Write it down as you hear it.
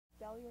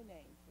spell your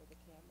name for the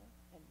camera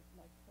and the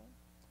microphone?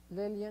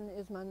 Lillian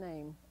is my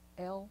name,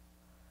 Lillian.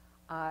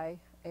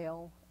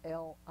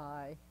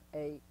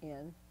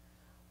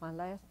 My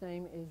last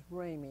name is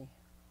Ramey,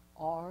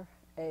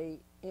 Ramey.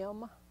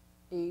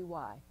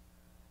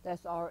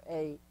 That's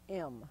Ramey,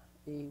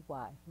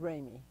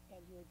 Ramey.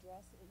 And your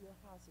address, your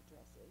house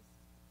address is?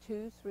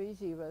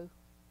 230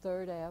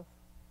 3rd Ave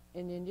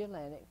in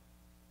Indialantic.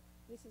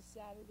 This is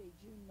Saturday,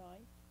 June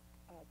 9th,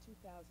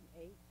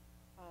 2008.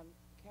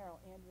 Carol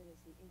Andren is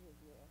the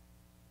interviewer.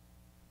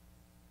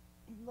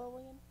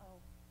 Lillian,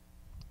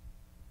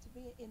 to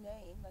be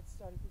inane, let's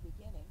start at the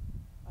beginning.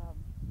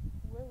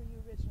 Where were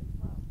you originally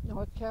from?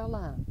 North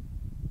Carolina.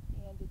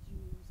 And did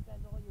you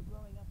spend all your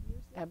growing up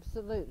years there?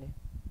 Absolutely.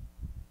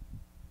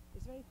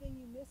 Is there anything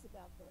you miss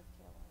about North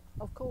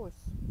Carolina? Of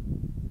course.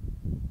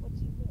 What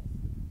do you miss?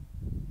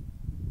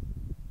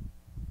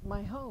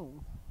 My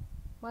home,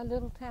 my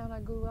little town I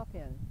grew up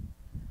in.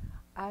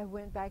 I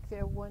went back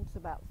there once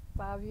about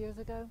 5 years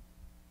ago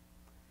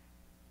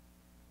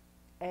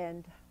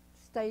and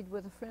stayed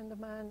with a friend of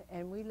mine,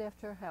 and we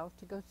left her house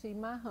to go see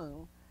my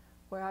home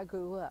where I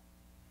grew up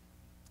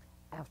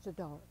after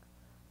dark.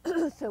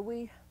 So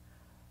we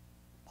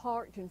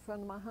parked in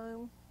front of my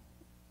home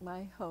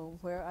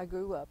where I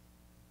grew up,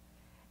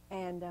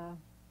 and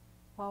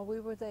while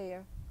we were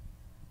there,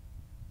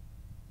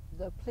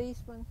 the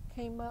policeman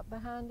came up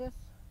behind us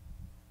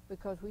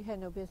because we had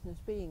no business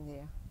being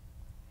there,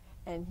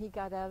 and he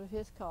got out of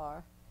his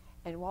car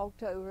and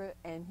walked over,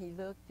 and he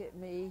looked at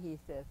me. He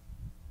says,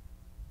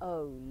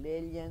 "Oh,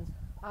 Lillian,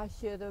 I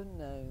should have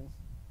known."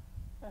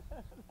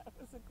 That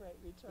was a great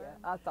return. Yeah,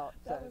 I thought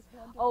so. That was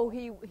wonderful. Oh,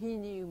 he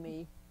knew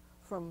me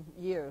from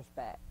years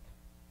back.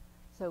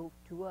 So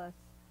to us,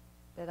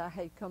 that I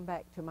had come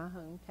back to my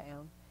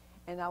hometown,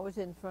 and I was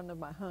in front of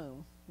my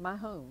home.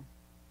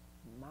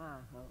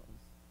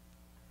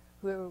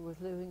 Whoever was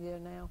living there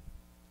now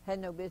had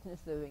no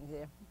business living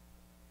there.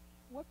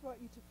 What brought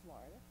you to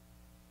Florida?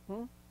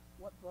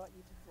 What brought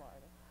you to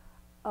Florida?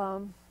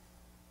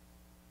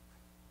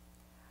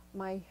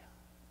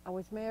 I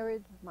was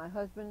married. My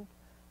husband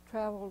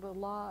traveled a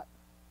lot,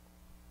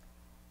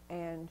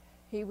 and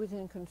he was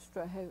in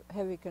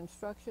heavy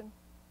construction.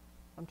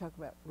 I'm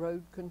talking about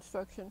road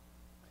construction.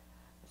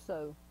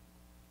 So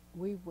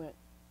we went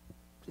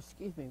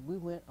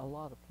a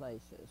lot of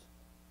places.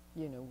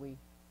 You know, we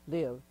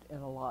lived in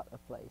a lot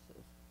of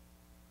places.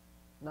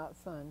 Not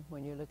fun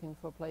when you're looking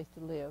for a place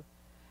to live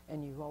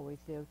and you've always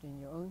lived in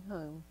your own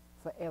home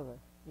forever,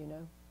 you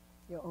know,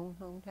 your own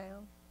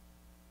hometown.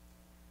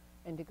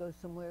 And to go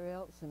somewhere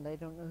else and they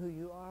don't know who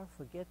you are,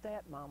 forget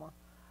that, Mama.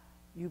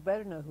 You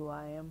better know who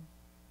I am.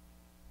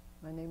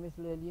 My name is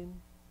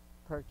Lillian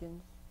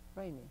Perkins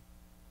Ramey.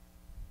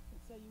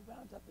 And so you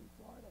wound up in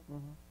Florida.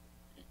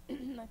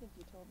 I think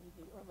you told me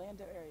the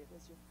Orlando area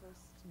was your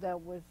first.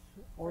 That was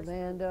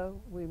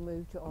Orlando. We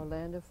moved to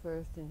Orlando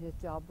first, and his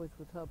job was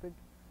with Hubbard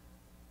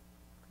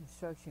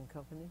Construction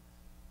Company.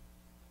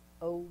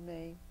 Old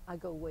name. I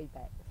go way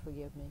back,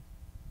 forgive me.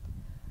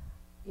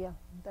 Yeah,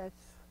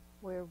 that's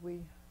where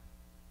we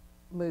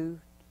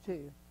moved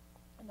to.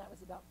 And that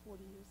was about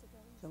 40 years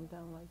ago?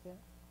 Sometime like that.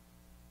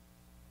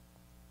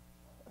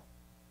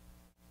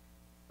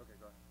 Okay,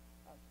 go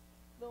ahead.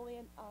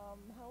 Lillian,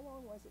 how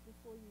long was it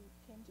before you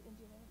came to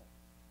Indialantic?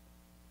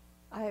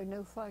 I have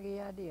no foggy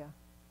idea.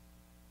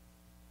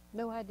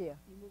 No idea.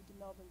 You moved to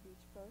Melbourne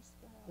Beach first,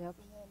 perhaps? Yep.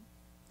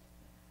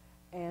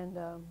 And then? And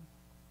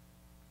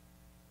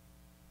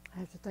I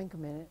have to think a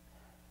minute.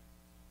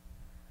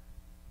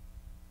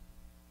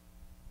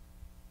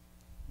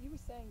 You were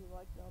saying you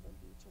liked Melbourne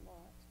Beach a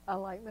lot. I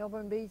like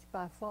Melbourne Beach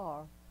by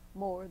far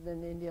more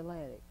than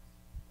Indialantic.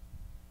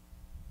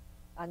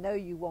 I know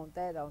you want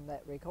that on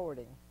that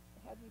recording.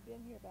 Have you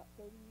been here about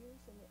 30 years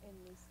in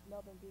this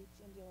Melbourne Beach,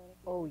 Indialantic area?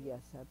 Oh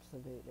yes,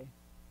 absolutely.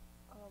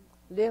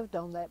 Lived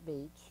on that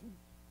beach.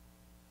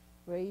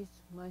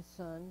 Raised my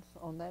sons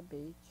on that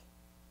beach.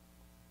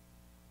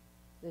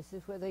 This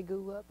is where they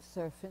grew up,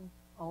 surfing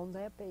on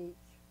that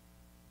beach.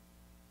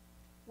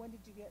 When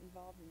did you get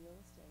involved in real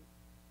estate?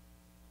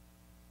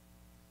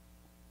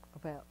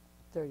 About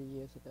 30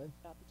 years ago.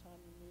 About the time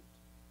you moved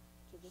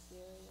to this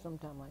area?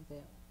 Sometime like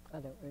that. I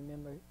don't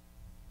remember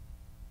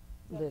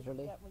About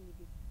literally. the time you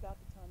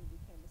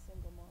became a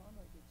single mom,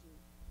 or did you?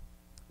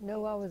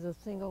 No, I was a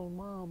single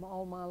mom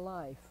all my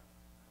life.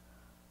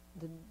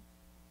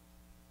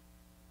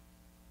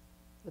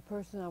 The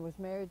person I was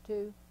married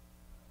to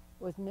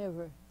was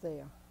never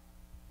there.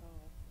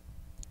 Oh.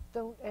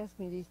 Don't ask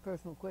me these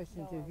personal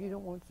questions No, if you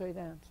don't want straight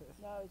answers.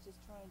 No, I was just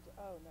trying to,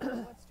 I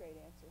want straight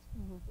answers.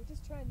 We're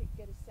just trying to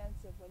get a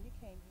sense of when you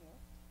came here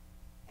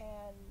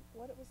and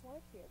what it was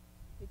like here.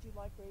 Did you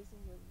like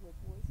raising your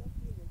boys up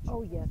here, your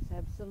Oh children? yes,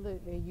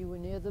 absolutely. You were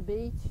near the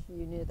beach, you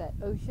were near that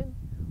ocean.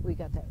 We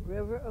got that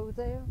river over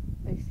there.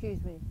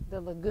 Excuse me,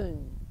 the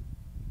lagoon.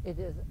 It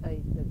is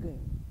a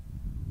lagoon,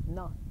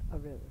 not a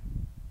river.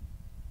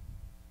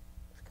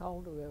 It's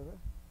called a river.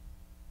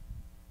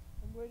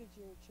 And where did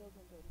your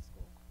children go to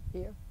school?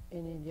 Here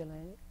in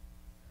Indialantic.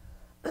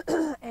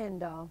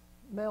 And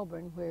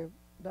Melbourne, where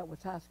that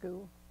was high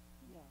school.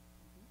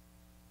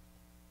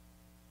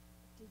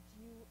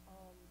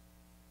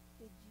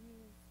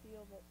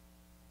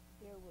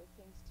 there were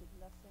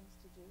enough things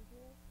to do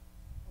here?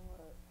 Or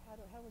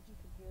how would you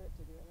compare it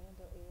to the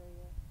Orlando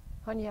area?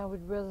 Honey, I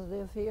would rather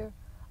live here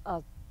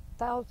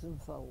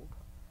 1,000-fold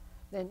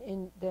than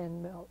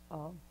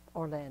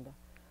Orlando.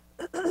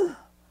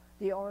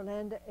 The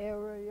Orlando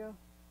area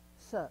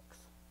sucks,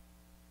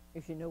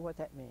 if you know what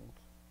that means.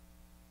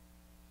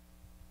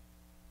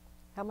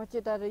 How much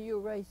of that are you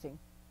erasing?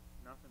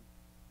 Nothing.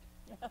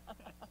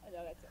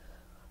 No, that's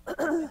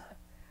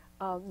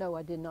okay. No,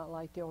 I did not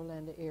like the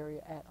Orlando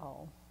area at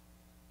all.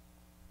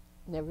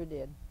 Never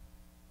did.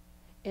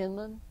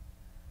 Inland,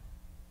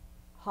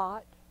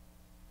 hot.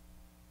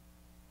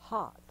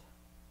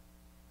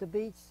 The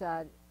beach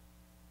side,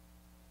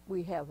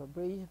 we have a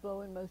breeze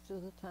blowing most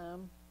of the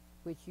time,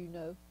 which you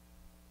know.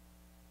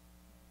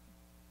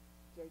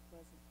 Very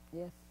pleasant.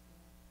 Yes.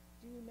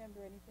 Do you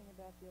remember anything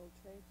about the old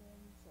trade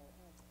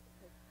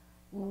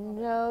winds?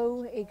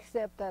 No,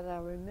 except that I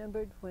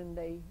remembered when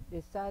they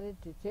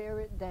decided to tear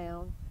it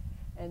down,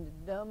 and the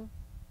dumb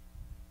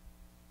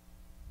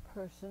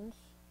persons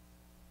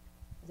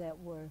that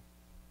were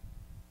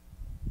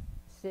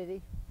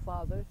city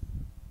fathers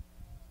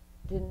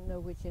didn't know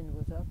which end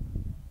was up,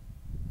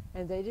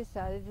 and they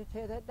decided to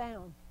tear that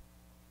down.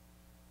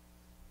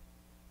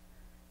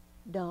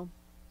 Dumb.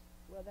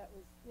 Well, that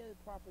was, the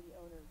property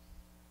owners.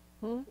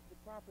 The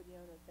property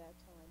owner at that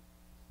time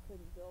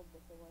couldn't build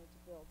what they wanted to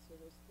build, so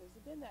there's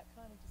been that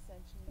kind of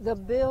dissension. The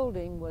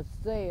building was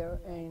there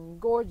and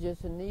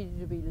gorgeous and needed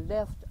to be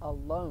left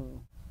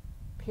alone,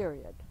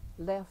 period.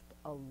 Left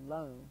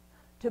alone.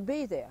 To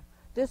be there.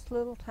 This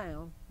little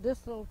town,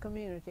 this little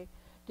community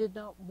did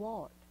not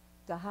want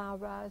the high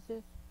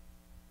rises.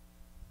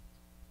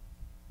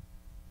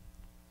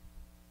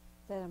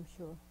 That I'm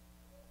sure.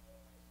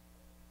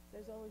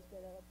 There's always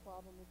been a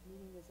problem with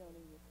meeting the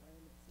zoning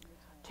requirements in the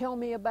town. Tell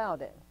me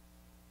about it.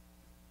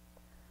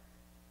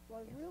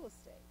 Well, real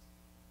estate.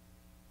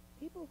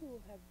 People who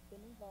have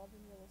been involved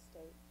in real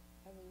estate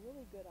have a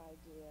really good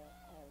idea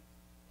of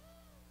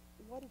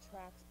what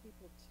attracts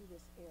people to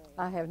this area.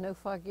 I have no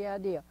foggy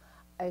idea.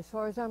 As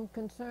far as I'm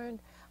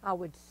concerned, I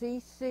would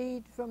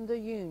secede from the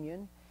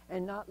union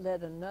and not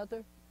let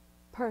another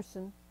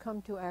person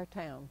come to our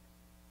town.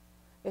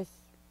 It's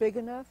big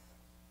enough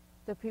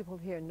that people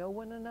here know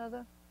one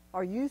another,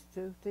 or used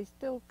to, they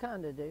still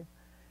kind of do,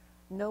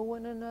 know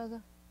one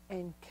another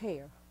and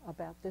care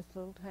about this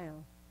little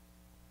town.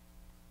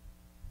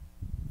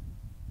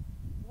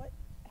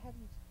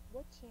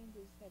 What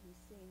changes have you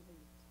seen in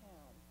the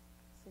town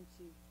since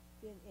you've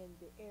been in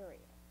the area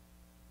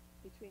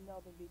between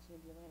Melbourne Beach and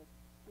Indialantic?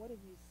 What have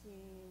you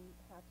seen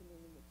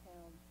happening in the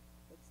town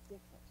that's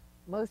different?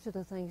 Most of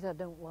the things I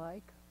don't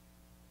like,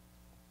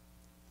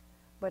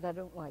 but I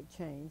don't like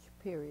change,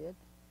 period.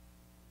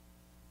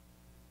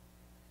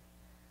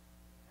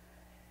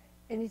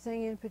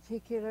 Anything in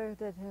particular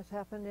that has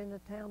happened in the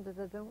town that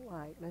I don't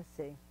like? Let's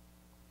see.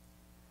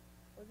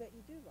 Or that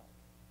you do like?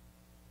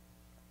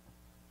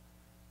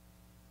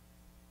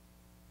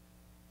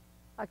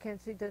 I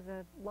can't see that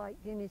I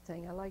liked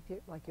anything. I liked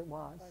it like it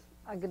was.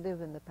 I could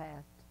live in the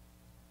past.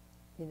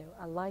 You know,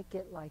 I like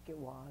it like it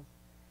was.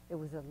 It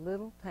was a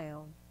little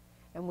town,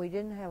 and we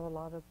didn't have a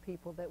lot of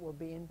people that were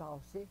being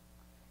bossy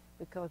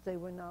because they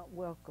were not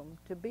welcome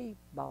to be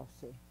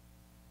bossy.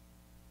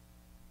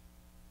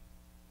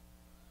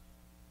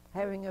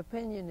 Having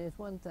opinion is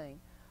one thing,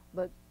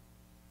 but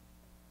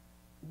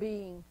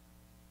being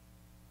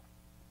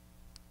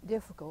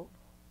difficult,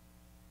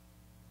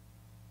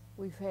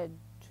 we've had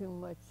too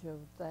much of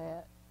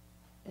that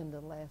in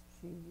the last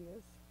few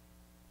years.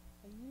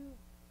 And you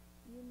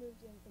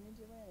moved in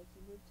Indialantic,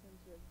 you moved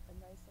into a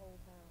nice old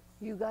house.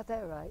 You got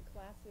that right.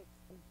 Classic.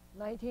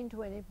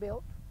 1920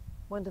 built,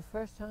 one of the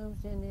first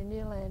homes in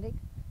Indialantic,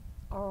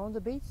 or on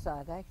the beach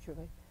side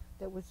actually,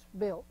 that was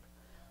built.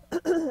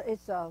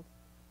 It's a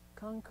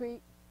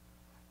concrete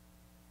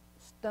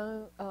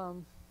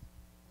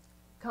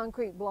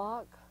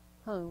block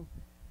home,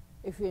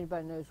 if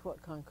anybody knows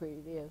what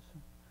concrete is.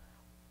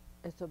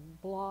 It's a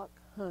block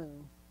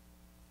home.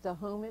 The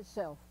home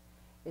itself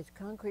is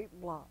concrete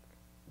block.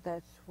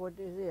 That's what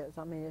it is.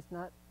 I mean, it's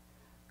not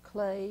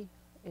clay,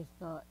 it's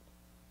not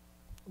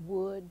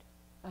wood.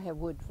 I have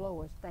wood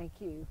floors, thank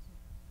you.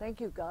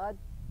 Thank you, God.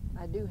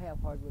 I do have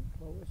hardwood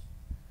floors.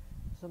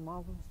 It's a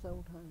marvelous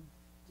old home.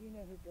 Do you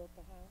know who built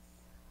the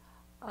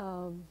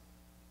house?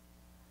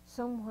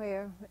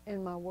 Somewhere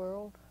in my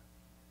world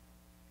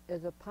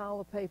is a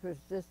pile of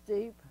papers this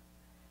deep,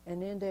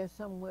 and in there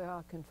somewhere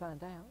I can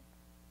find out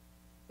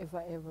if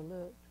I ever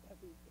looked.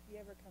 If you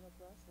ever come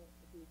across it,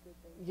 it'd be a good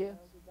thing to Yes.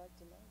 know. We'd like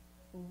to know.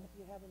 Mm-hmm. If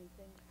you have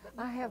anything that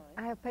you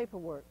I have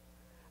paperwork,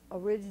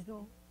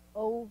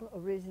 old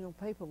original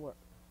paperwork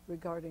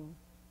regarding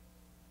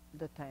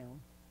the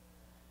town.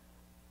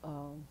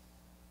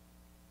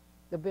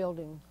 The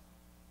building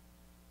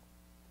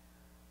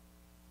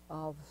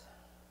of,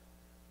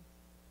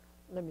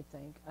 let me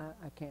think,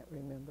 I can't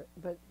remember,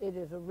 but it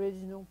is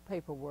original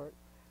paperwork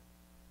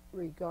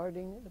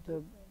regarding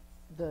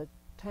the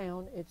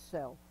town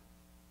itself.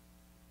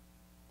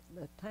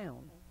 The town.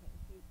 Okay.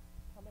 If you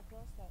come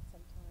across that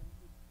sometime,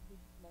 we'd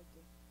like to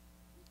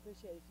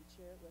appreciate if you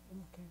share it with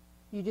us. Okay.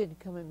 You didn't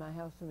come in my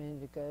house a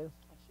minute ago.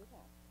 I should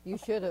have. You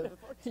should have.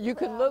 Looked You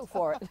can around. look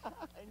for it. I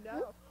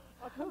know.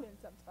 I'll come in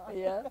sometime.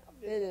 Yeah,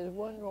 it is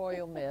one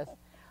royal mess.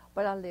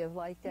 But I live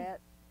like that,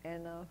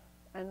 and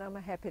I'm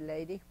a happy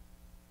lady.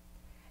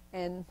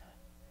 And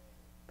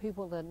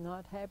people that are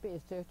not happy,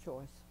 it's their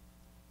choice.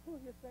 Who are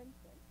your friends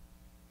then?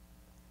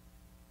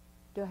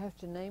 Do I have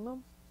to name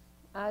them?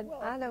 Well,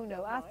 I if don't you know.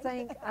 don't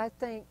mind. I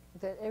think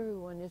that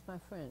everyone is my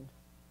friend.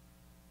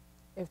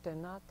 If they're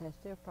not, that's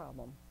their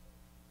problem.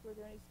 Were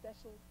there any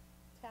special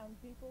town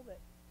people that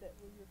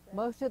were your friends?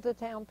 Most of the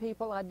town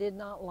people I did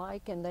not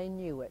like, and they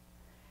knew it.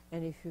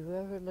 And if you've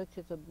ever looked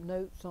at the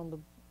notes on the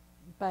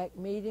back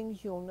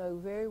meetings, you'll know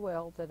very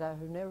well that I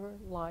have never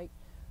liked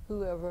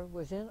whoever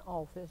was in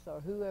office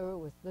or whoever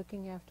was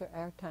looking after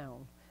our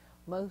town.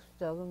 Most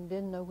of them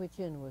didn't know which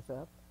end was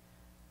up,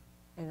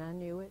 and I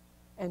knew it,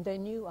 and they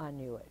knew I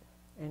knew it.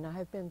 And I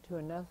have been to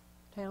enough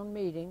town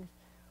meetings,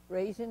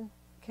 raising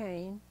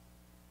Cain,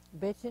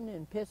 bitching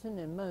and pissing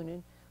and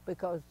moaning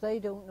because they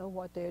don't know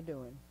what they're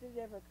doing. Did it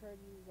ever occur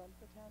to you to run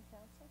for town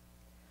council?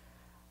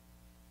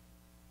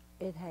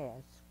 It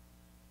has.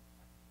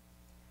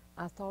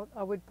 I thought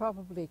I would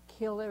probably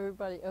kill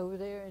everybody over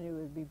there, and it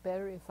would be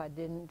better if I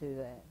didn't do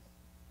that.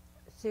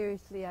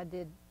 Seriously, I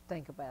did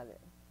think about it.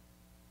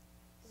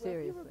 Well,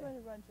 Seriously. if you were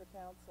going to run for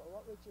council,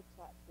 what would your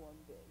platform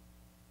be?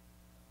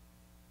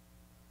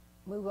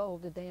 Move all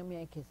the damn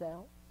Yankees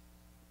out.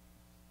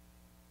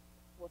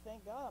 Well,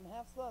 thank God I'm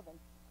half Southern.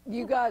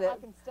 You got it. I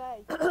can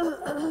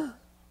stay.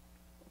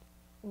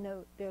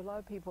 No, there are a lot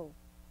of people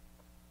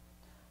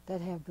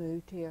that have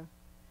moved here,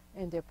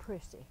 and they're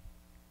prissy.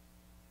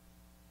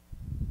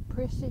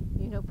 Prissy,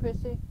 you know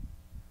prissy?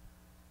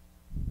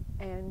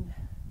 And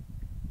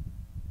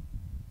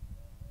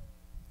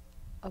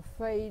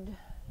afraid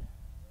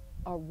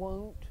or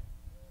won't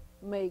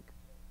make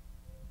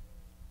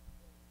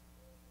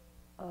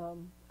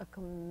a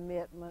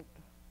commitment.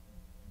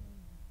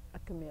 A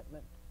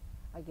commitment,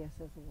 I guess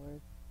is the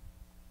word.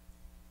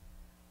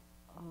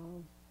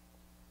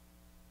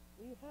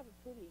 You have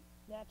a pretty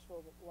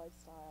natural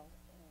lifestyle,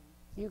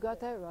 and You got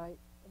that right.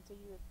 and so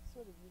you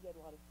get a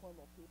lot of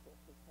formal people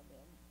who come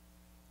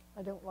in.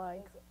 I don't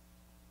like. There's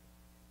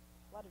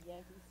a lot of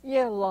Yankees.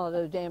 Yeah, a lot of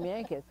those damn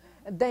Yankees.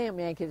 Damn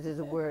Yankees is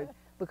a word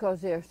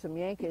because there are some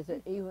Yankees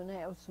that even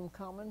have some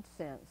common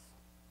sense.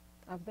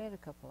 I've met a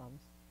couple of them.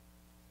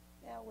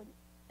 Now, when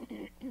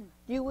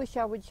Do you wish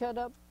I would shut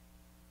up?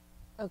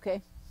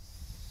 Okay.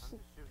 I'm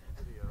just shooting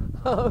a video.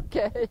 That's all.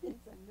 Okay.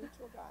 he's a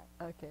neutral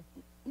guy. Okay.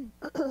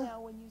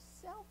 Now, when you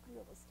sell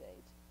real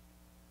estate,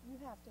 you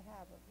have to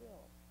have a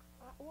real.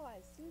 Well, I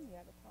assume you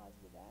have a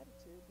positive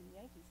attitude when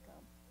Yankees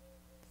come.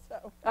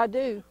 So, I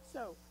do.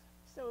 so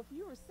if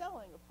you were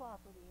selling a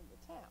property in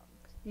the town,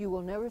 You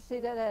will never see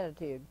that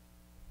attitude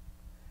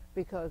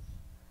because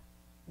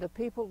the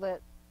people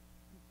that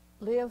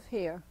live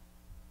here,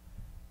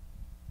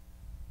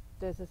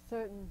 there's a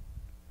certain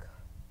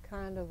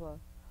kind of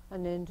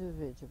an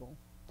individual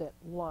that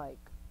like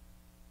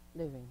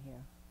living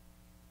here.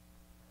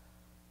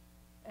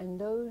 And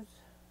those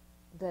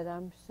that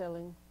I'm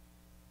selling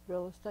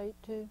real estate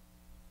to,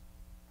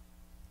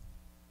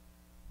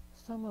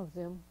 some of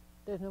them,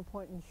 there's no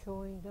point in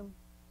showing them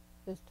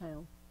this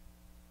town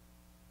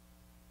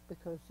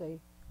because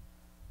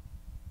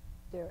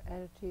their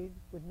attitude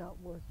would not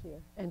work here.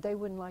 And they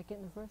wouldn't like it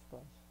in the first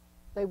place.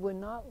 They would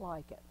not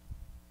like it.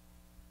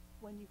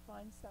 when you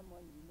find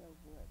someone you know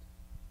would,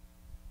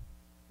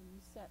 when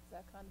you sense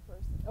that kind of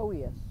person, Oh,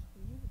 yes.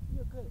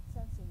 you're good at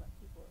sensing what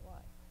people are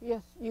like.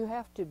 Yes, you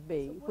have to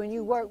be. So what When do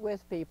you you work do?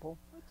 with people,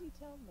 What do you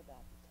tell them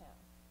about the town?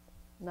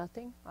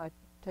 nothing. I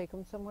take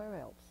them somewhere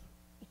else.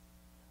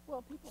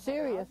 Well, people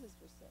Serious. have houses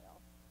for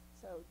sale,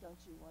 so don't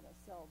you want to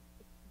sell?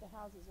 If the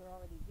houses are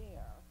already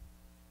there,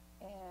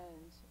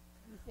 and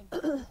you think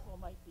the people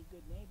might be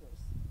good neighbors,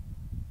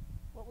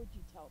 what would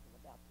you tell them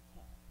about the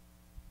town?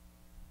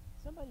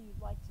 Somebody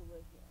you'd like to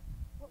live here,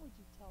 what would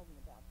you tell them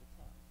about the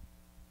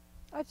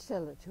town? I'd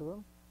sell it to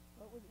them.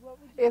 What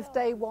would you If tell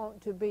they them?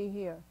 want to be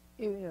here,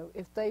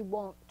 if they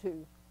want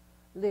to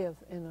live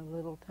in a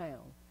little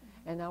town.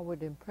 And I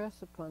would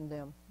impress upon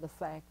them the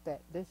fact that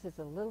this is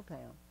a little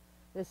town.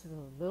 This is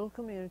a little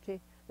community.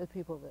 The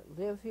people that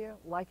live here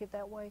like it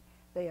that way.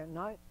 They are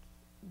not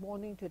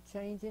wanting to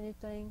change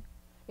anything,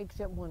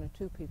 except one or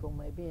two people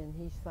maybe, and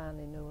he's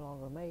finally no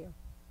longer mayor.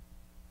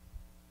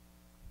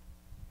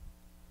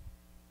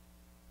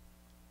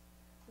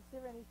 Is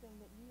there anything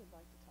that you would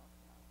like to talk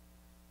about?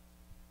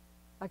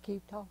 I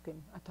keep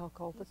talking. I talk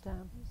all the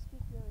time. You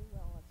speak very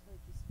well. I've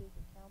heard you speak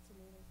at council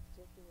meetings,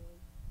 particularly,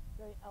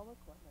 very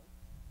eloquently,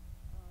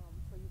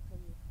 from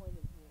your point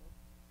of view.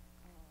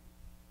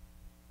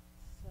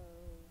 So,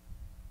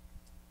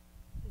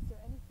 is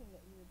there anything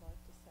that you would like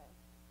to say?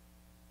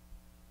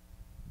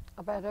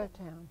 About our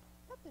town.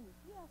 Something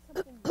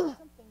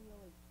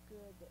really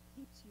good that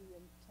keeps you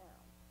in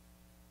town.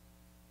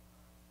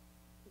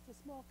 It's a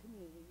small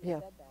community. You Yeah.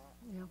 said that.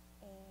 Yeah.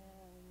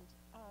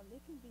 And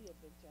it can be a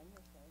big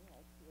general thing,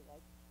 like you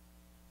like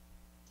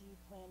do you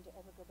plan to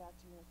ever go back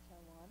to North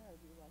Carolina, or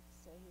do you like to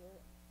stay here?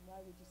 Why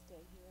would you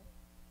stay here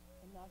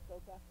and not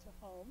go back to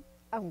home?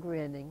 I'm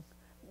grinning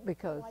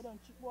because Why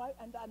don't you? Why?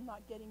 And I'm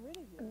not getting rid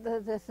of you.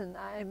 listen,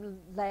 I'm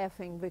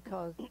laughing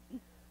because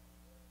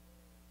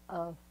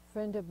a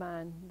friend of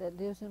mine that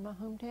lives in my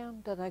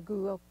hometown that I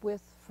grew up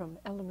with from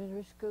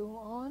elementary school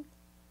on,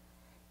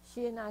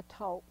 she and I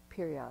talk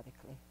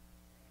periodically,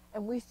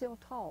 and we still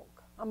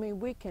talk. I mean,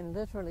 we can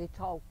literally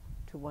talk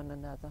to one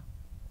another.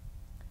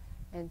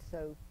 And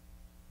so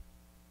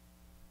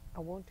I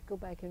want to go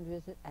back and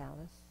visit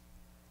Alice,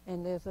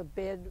 and there's a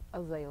bed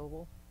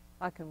available.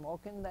 I can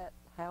walk in that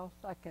house,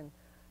 I can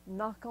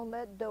knock on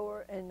that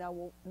door, and I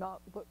will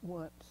knock but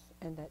once,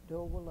 and that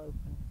door will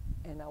open,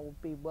 and I will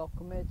be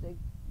welcome as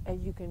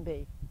you can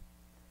be.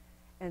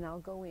 And I'll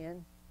go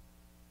in,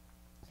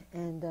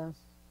 and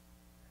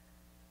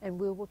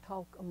we will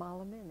talk a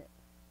mile a minute,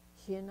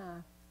 she and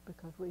I,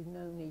 because we've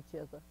known each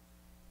other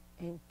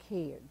and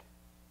cared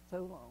so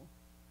long.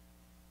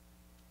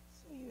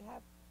 So you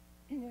have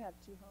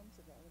two homes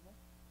available.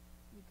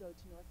 You go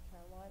to North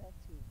Carolina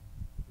to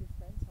your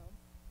friend's home.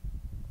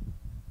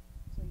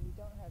 So you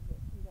don't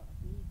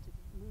need to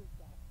move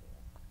back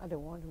there. I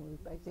don't want to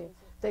move back there.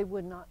 Visit. They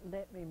would not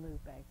let me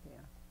move back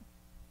there.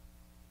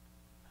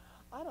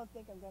 I don't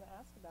think I'm going to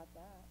ask about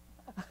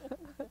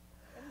that.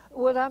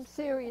 Well, I'm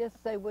serious.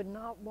 They would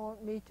not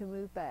want me to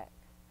move back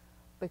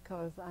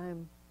because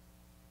I'm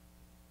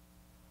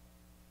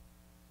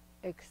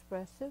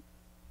expressive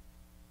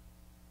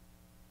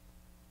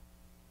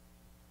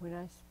when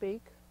I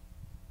speak,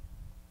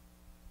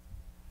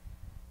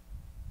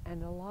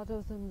 and a lot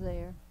of them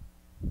there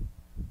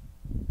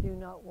do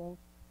not want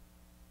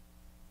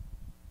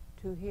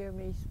to hear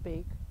me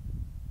speak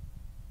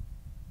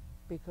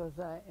because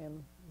I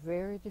am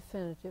very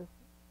definitive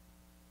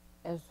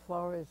as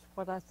far as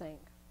what I think.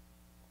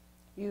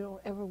 You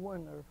don't ever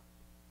wonder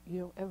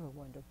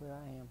where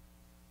I am.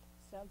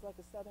 Sounds like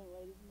a Southern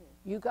lady to me.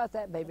 You got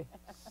that, baby. Is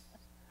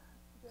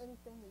there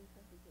anything that you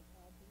think is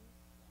obvious?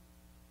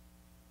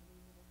 Any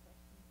little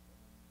questions for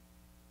him?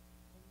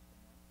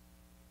 Anything else?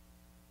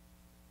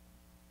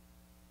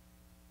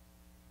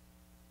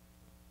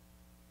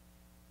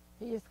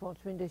 He just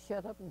wants me to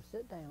shut up and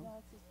sit down. No,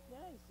 it's he's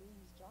doing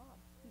his job.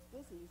 He's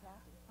busy. He's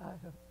happy. I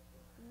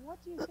What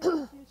do you think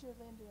the future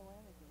of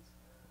Indialantic is?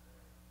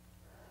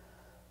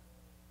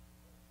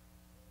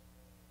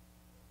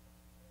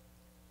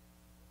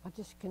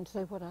 just can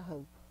say what I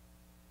hope,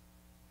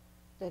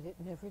 that it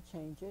never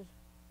changes.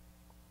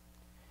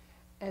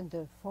 And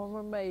the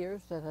former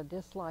mayors that I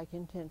dislike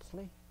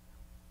intensely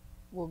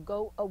will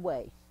go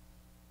away,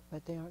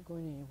 but they aren't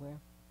going anywhere.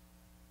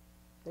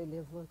 They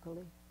live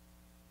locally,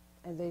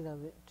 and they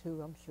love it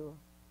too, I'm sure.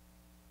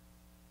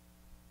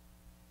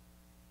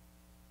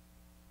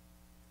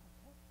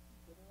 Okay,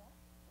 good enough.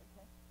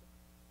 Okay.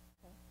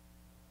 Okay.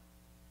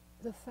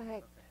 The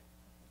fact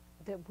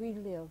that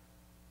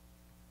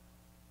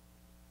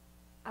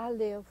I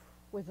live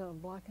within a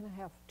block and a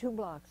half, 2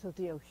 blocks of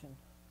the ocean.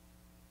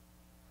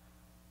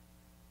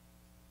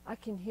 I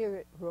can hear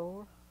it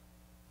roar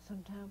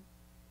sometimes.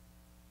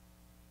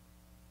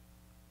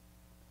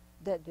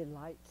 That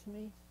delights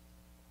me.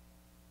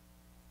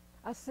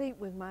 I sleep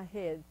with my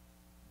head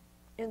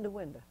in the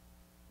window.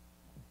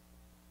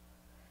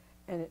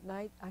 And at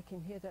night I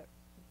can hear that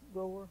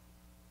roar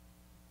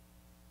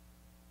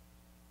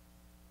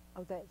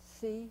of that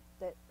sea,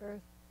 that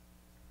earth,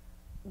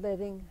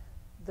 letting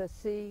the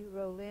sea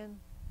roll in.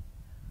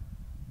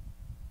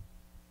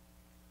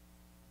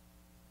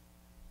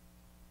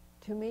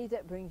 To me,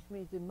 that brings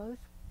me the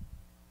most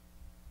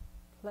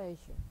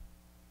pleasure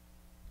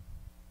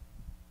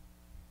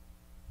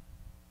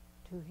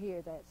to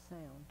hear that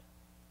sound.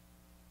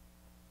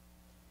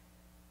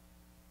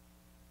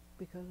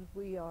 Because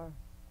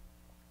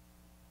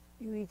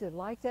you either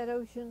like that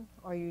ocean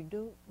or you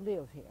don't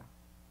live here.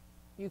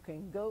 You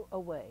can go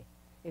away.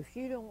 If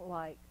you don't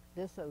like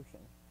this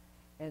ocean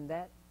and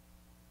that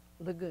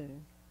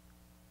lagoon,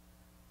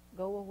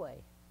 go away.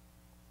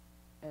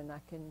 And I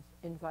can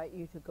invite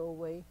you to go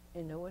away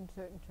in no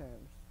uncertain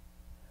terms.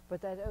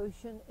 But that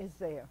ocean is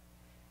there.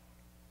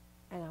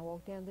 And I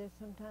walk down there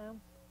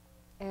sometime,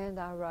 and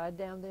I ride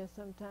down there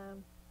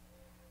sometime,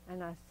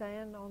 and I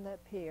stand on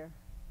that pier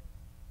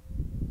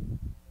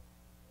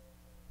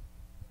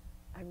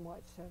and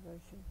watch that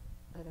ocean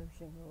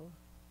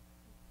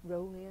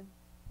roll in,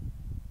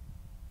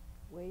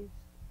 waves.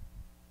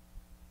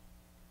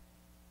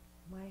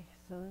 My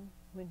son,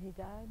 when he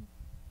died,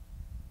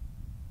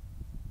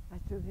 I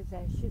threw his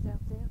ashes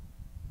out there.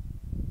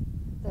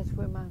 That's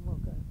where mine will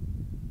go.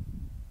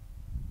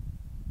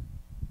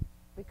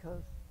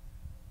 Because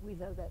we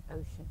love that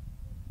ocean.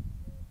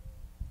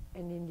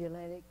 And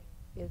Indialantic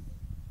is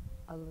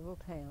a little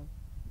town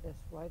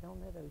that's right on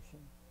that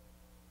ocean.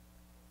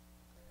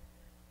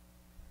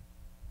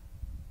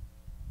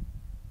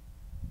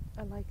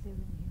 I like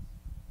living here.